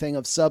have anything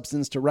of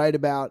substance to write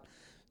about.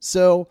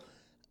 So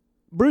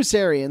Bruce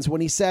Arians,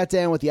 when he sat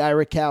down with the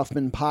Ira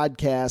Kaufman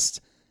podcast,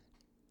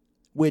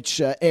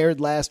 which aired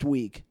last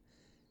week,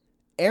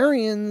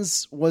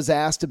 Arians was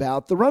asked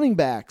about the running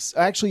backs.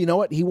 Actually, you know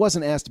what? He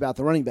wasn't asked about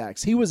the running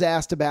backs. He was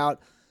asked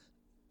about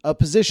a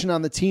position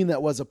on the team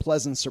that was a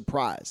pleasant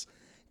surprise.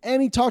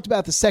 And he talked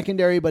about the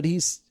secondary, but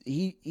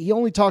he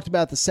only talked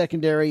about the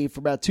secondary for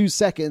about 2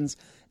 seconds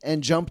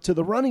and jumped to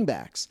the running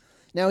backs.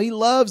 Now, he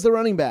loves the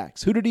running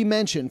backs. Who did he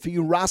mention? For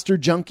you roster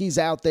junkies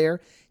out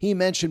there, he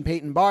mentioned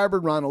Peyton Barber,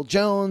 Ronald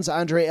Jones,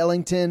 Andre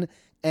Ellington,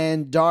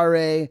 and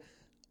Dare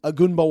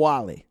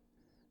Ogunbowale,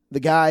 the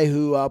guy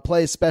who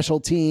plays special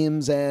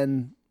teams,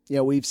 and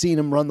we've seen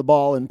him run the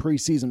ball in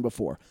preseason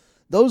before.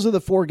 Those are the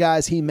 4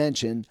 guys he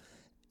mentioned,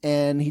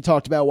 and he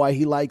talked about why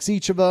he likes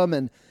each of them.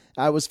 And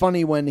it was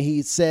funny when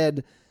he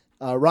said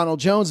Ronald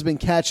Jones has been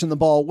catching the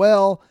ball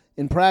well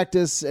in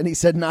practice, and he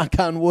said knock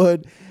on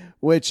wood,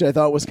 which I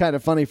thought was kind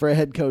of funny for a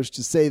head coach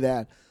to say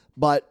that.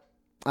 But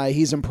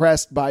he's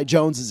impressed by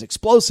Jones's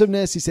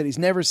explosiveness. He said he's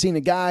never seen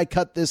a guy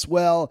cut this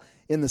well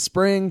in the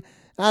spring.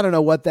 I don't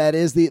know what that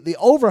is. The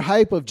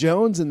overhype of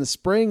Jones in the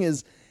spring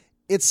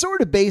it's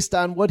sort of based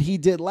on what he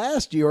did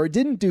last year or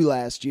didn't do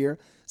last year.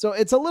 So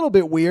it's a little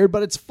bit weird,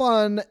 but it's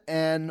fun,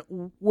 and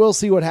we'll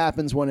see what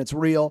happens when it's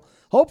real.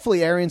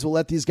 Hopefully Arians will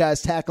let these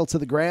guys tackle to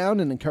the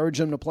ground and encourage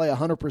them to play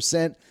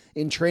 100%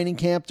 in training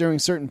camp during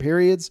certain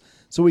periods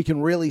so we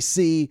can really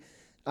see.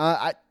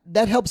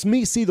 That helps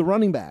me see the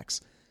running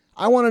backs.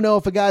 I want to know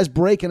if a guy's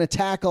breaking a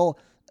tackle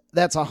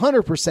that's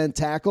 100%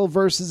 tackle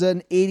versus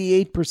an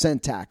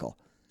 88% tackle.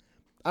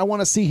 I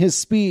want to see his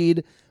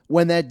speed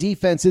when that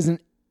defense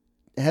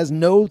has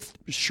no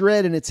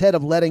shred in its head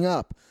of letting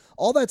up.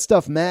 All that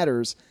stuff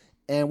matters,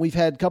 and we've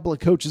had a couple of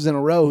coaches in a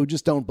row who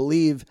just don't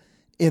believe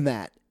in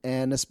that.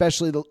 And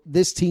especially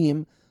this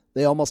team,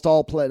 they almost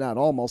all play, not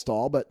almost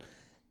all, but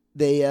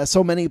they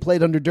so many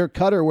played under Dirk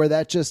Cutter where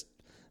that just,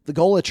 the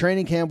goal of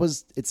training camp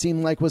was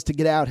to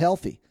get out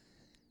healthy.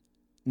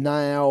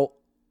 Now,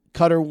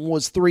 Cutter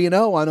was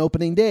 3-0 on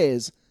opening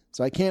days,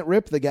 so I can't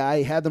rip the guy.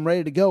 He had them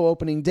ready to go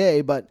opening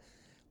day, but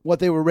what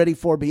they were ready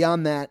for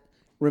beyond that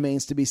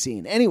remains to be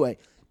seen. Anyway,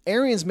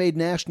 Arians made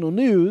national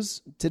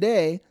news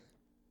today,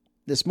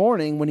 this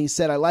morning, when he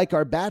said, I like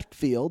our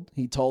backfield.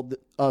 He told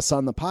us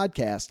on the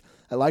podcast,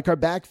 I like our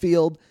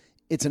backfield.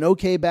 It's an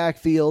okay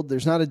backfield.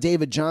 There's not a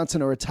David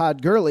Johnson or a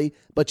Todd Gurley,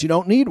 but you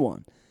don't need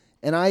one.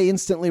 And I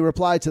instantly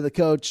replied to the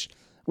coach,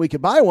 we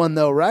could buy one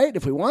though, right?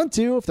 If we want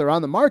to, if they're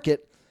on the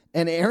market.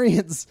 And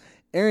Arians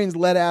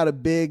let out a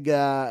big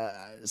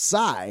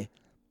sigh.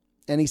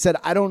 And he said,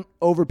 I don't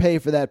overpay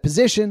for that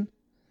position.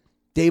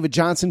 David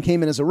Johnson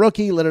came in as a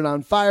rookie, lit it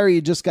on fire.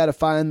 You just got to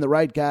find the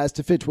right guys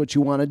to fit what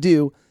you want to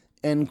do,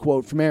 end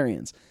quote from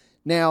Arians.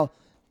 Now,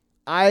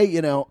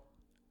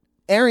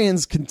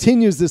 Arians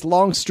continues this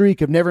long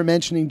streak of never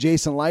mentioning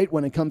Jason Licht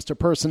when it comes to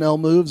personnel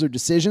moves or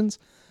decisions.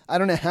 I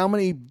don't know how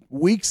many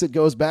weeks it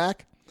goes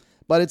back,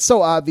 but it's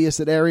so obvious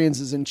that Arians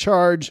is in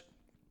charge.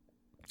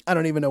 I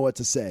don't even know what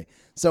to say.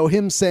 So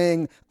him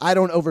saying, I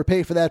don't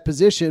overpay for that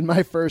position,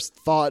 my first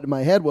thought in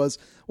my head was,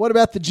 what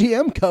about the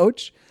GM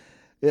coach?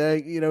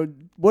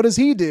 What does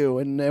he do?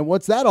 And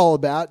what's that all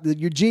about?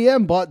 Your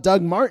GM bought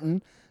Doug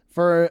Martin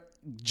for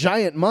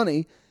giant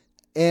money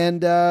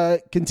and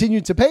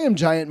continued to pay him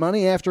giant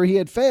money after he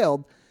had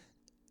failed.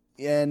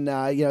 And,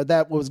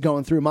 that was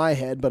going through my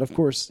head. But, of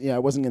course, I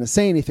wasn't going to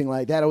say anything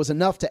like that. It was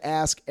enough to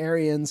ask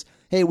Arians,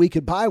 hey, we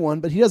could buy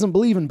one. But he doesn't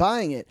believe in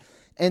buying it.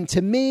 And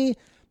to me,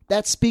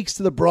 that speaks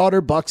to the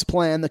broader Bucs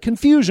plan, the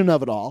confusion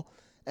of it all.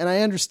 And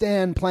I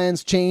understand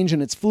plans change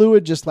and it's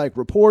fluid, just like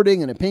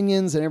reporting and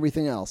opinions and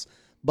everything else.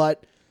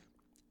 But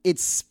it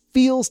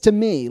feels to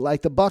me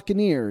like the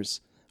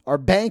Buccaneers are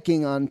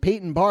banking on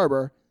Peyton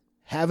Barber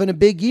having a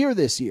big year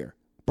this year,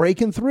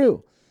 breaking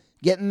through,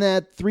 getting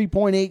that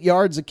 3.8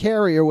 yards a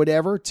carry or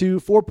whatever to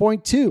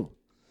 4.2,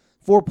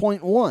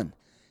 4.1,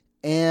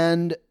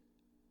 and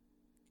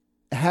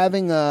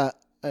having a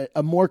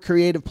more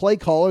creative play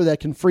caller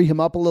that can free him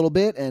up a little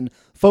bit and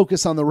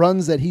focus on the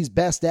runs that he's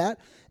best at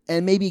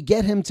and maybe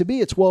get him to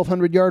be a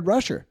 1,200-yard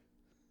rusher.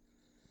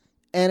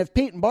 And if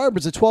Peyton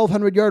Barber's a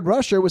 1,200-yard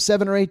rusher with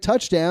 7 or 8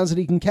 touchdowns and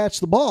he can catch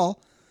the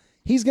ball,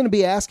 he's going to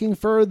be asking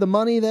for the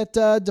money that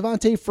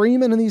Devontae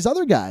Freeman and these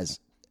other guys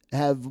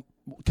have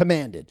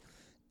commanded.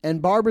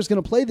 And Barber's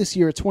going to play this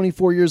year at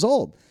 24 years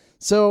old.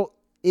 So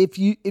if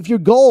your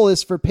goal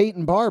is for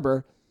Peyton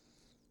Barber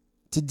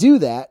to do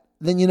that,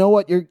 then you know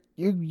what?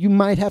 You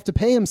might have to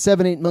pay him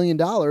 $7-8 million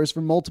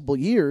for multiple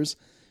years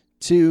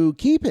to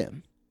keep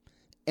him.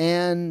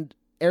 And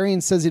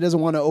Arians says he doesn't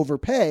want to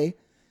overpay.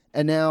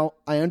 And now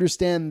I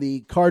understand the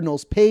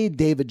Cardinals paid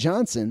David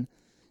Johnson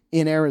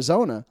in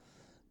Arizona,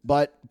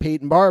 but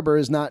Peyton Barber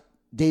is not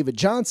David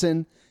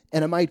Johnson,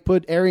 and it might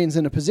put Arians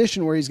in a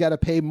position where he's got to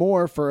pay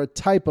more for a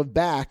type of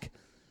back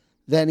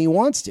than he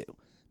wants to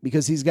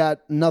because he's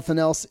got nothing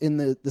else in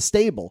the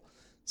stable.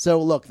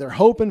 So, look, they're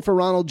hoping for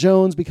Ronald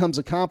Jones becomes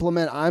a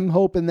compliment. I'm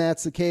hoping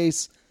that's the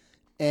case,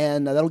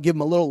 and that'll give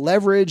them a little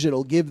leverage.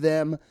 It'll give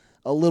them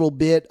a little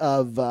bit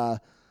of a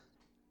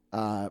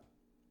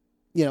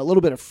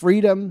little bit of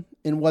freedom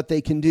in what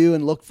they can do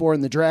and look for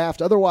in the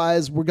draft.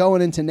 Otherwise, we're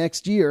going into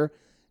next year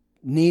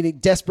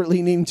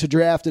desperately needing to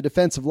draft a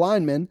defensive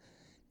lineman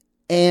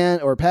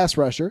or a pass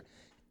rusher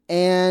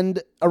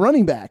and a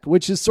running back,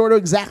 which is sort of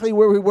exactly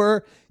where we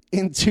were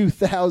in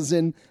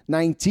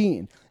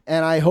 2019.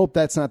 And I hope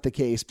that's not the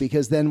case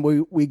because then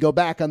we go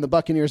back on the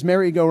Buccaneers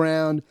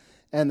merry-go-round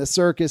and the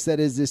circus that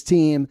is this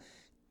team.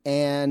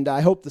 And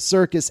I hope the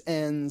circus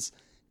ends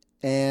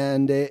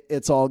and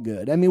it's all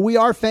good. I mean, we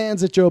are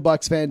fans at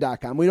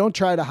JoeBucksFan.com. We don't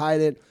try to hide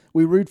it.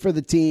 We root for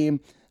the team.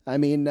 I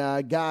mean,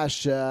 I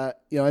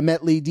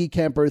met Lee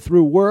DeKemper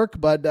through work,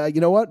 but you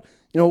know what?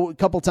 A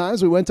couple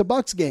times we went to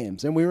Bucs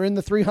games and we were in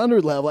the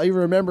 300 level. I even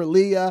remember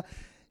Lee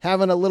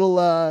having a little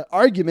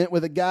argument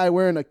with a guy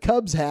wearing a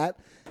Cubs hat,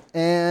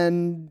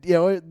 and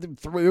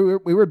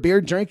we were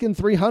beer drinking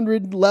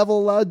 300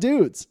 level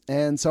dudes.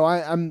 And so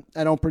I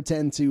don't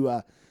pretend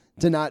to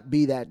not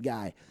be that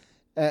guy.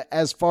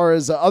 As far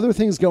as other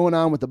things going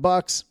on with the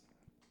Bucs,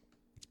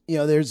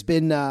 there's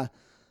been a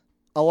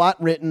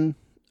lot written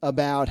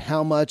about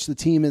how much the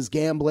team is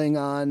gambling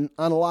on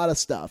a lot of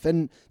stuff.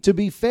 And to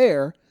be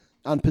fair,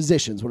 on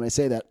positions, when I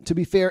say that, to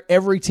be fair,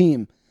 every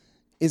team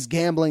is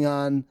gambling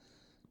on,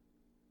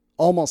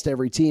 almost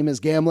every team is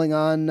gambling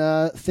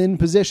on thin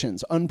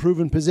positions,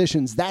 unproven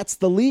positions. That's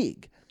the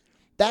league.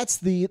 That's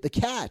the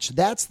catch.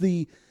 That's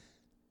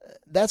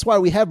why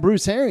we have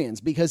Bruce Arians,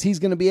 because he's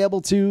going to be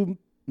able to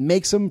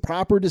make some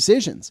proper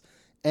decisions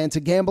and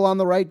to gamble on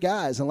the right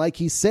guys. And like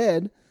he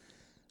said,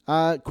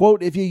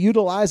 quote, if you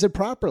utilize it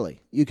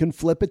properly, you can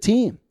flip a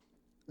team.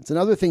 It's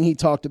another thing he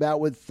talked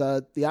about with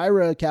the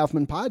Ira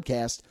Kaufman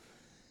podcast.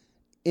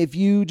 If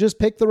you just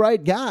pick the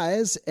right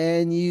guys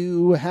and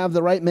you have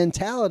the right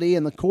mentality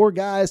and the core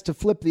guys to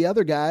flip the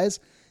other guys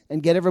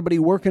and get everybody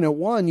working at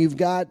one, you've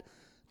got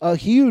a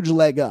huge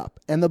leg up.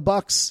 And the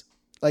Bucs,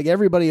 like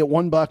everybody at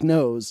One Buck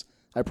knows,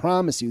 I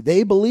promise you,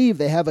 they believe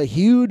they have a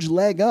huge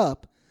leg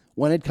up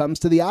when it comes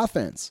to the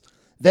offense.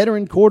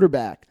 Veteran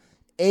quarterback,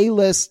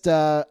 A-list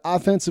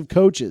offensive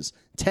coaches,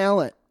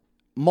 talent,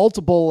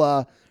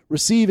 multiple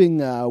receiving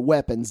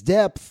weapons,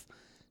 depth.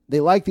 They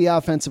like the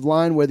offensive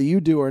line, whether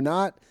you do or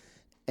not.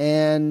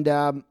 And,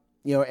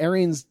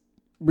 Arians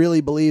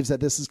really believes that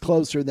this is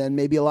closer than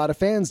maybe a lot of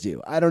fans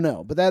do. I don't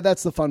know, but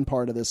that's the fun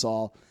part of this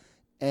all.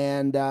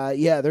 And,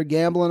 they're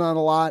gambling on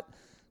a lot.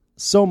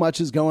 So much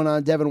is going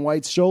on Devin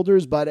White's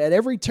shoulders, but at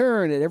every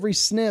turn, at every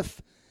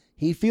sniff,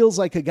 he feels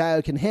like a guy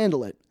who can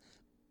handle it.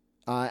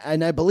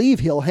 And I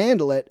believe he'll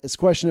handle it. It's a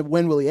question of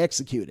when will he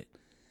execute it,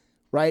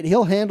 right?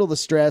 He'll handle the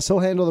stress. He'll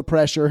handle the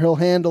pressure. He'll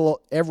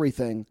handle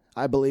everything,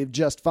 I believe,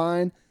 just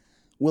fine.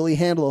 Will he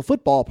handle the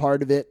football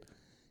part of it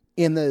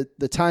in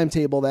the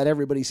timetable that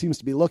everybody seems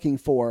to be looking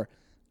for?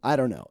 I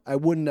don't know. I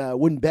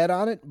wouldn't bet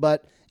on it,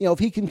 but if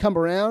he can come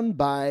around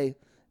by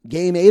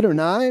game 8 or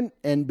 9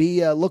 and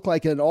look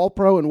like an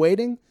all-pro in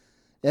waiting,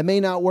 it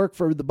may not work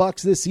for the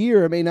Bucs this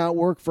year. It may not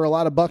work for a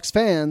lot of Bucs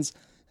fans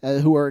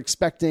who are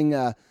expecting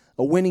a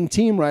winning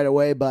team right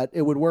away, but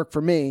it would work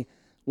for me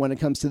when it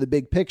comes to the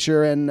big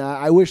picture. And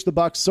I wish the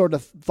Bucs sort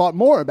of thought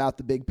more about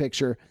the big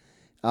picture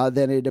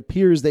than it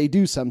appears they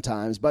do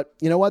sometimes. But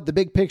you know what? The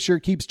big picture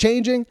keeps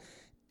changing,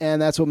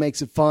 and that's what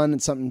makes it fun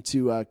and something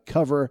to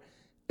cover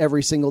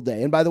every single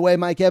day. And by the way,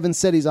 Mike Evans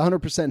said he's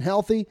 100%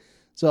 healthy.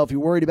 So if you're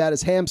worried about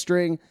his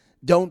hamstring,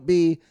 don't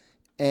be.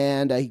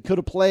 And he could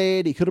have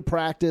played. He could have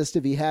practiced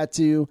if he had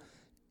to.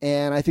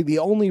 And I think the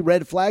only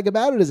red flag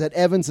about it is that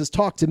Evans has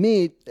talked to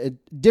me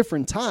at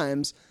different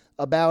times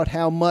about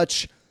how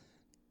much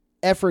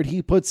effort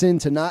he puts in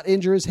to not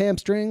injure his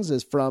hamstrings,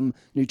 as from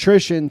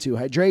nutrition to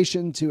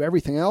hydration to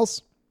everything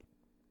else.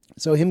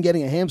 So him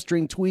getting a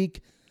hamstring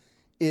tweak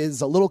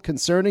is a little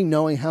concerning,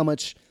 knowing how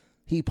much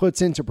he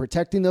puts into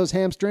protecting those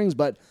hamstrings.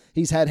 But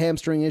he's had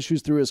hamstring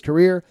issues through his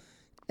career.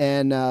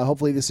 And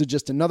hopefully this is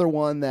just another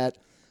one that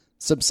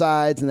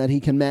subsides and that he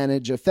can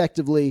manage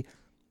effectively.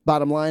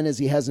 Bottom line is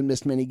he hasn't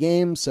missed many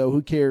games, so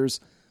who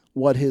cares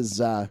what his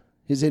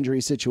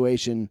injury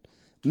situation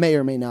may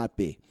or may not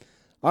be.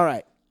 All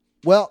right.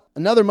 Well,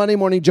 another Monday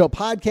Morning Joe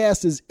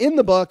podcast is in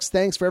the books.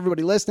 Thanks for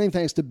everybody listening.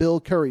 Thanks to Bill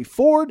Curry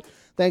Ford.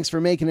 Thanks for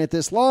making it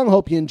this long.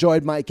 Hope you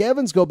enjoyed Mike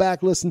Evans. Go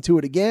back, listen to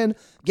it again.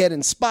 Get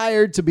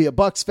inspired to be a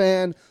Bucs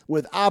fan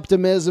with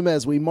optimism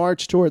as we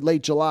march toward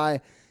late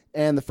July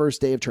and the first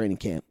day of training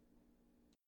camp.